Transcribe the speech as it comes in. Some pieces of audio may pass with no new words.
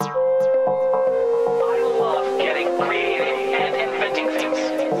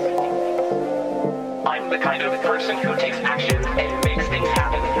the kind of person who takes action and makes things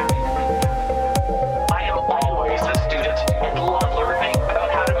happen. I am always a student and love learning about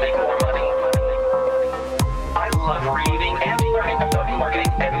how to make more money. I love reading and learning about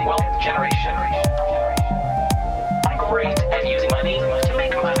marketing and wealth generation. I'm great at using money to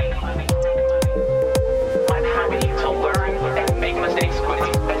make money. I'm happy to learn and make mistakes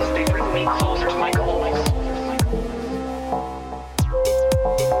quickly as they bring me closer to my goals.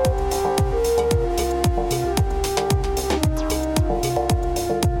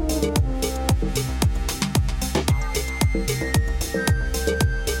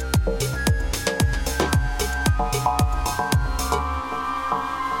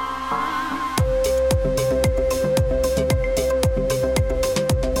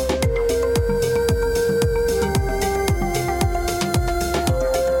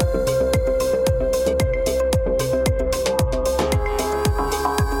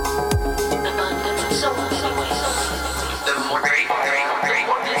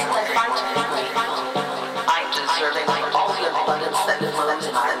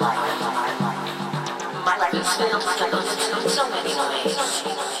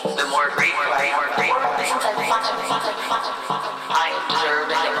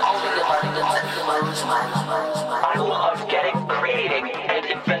 I love getting creative and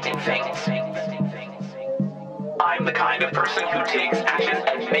inventing things. I'm the kind of person who takes action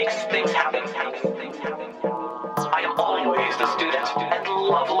and makes things happen. I am always the student and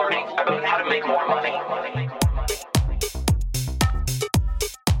love learning about how to make more money.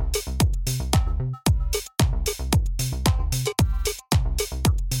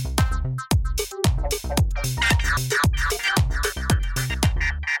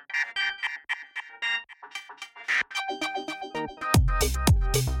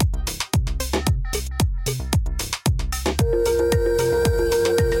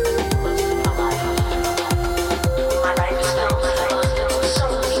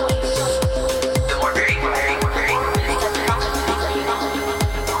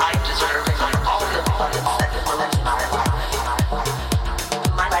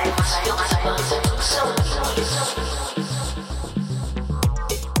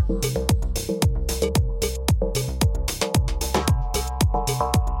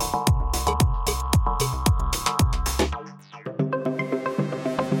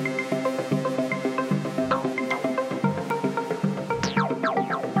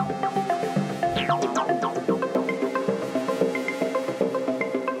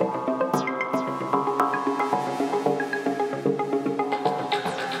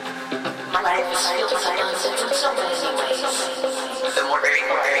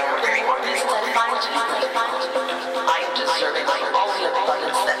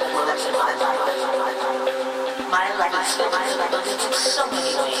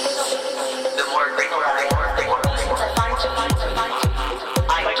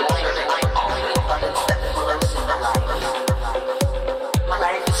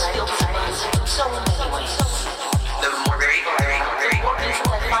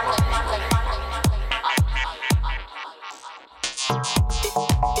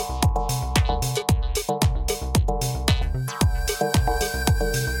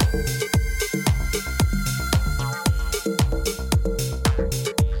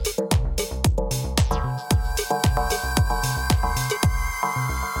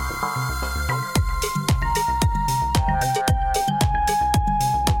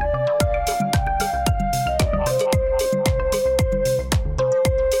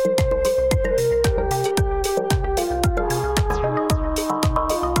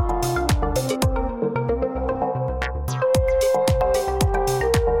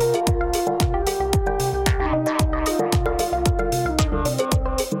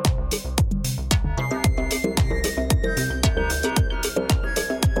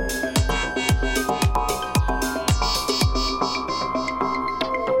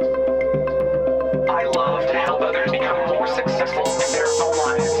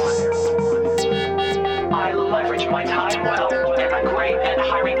 I leverage my time well, and I'm great at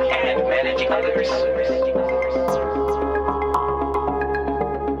hiring and managing others.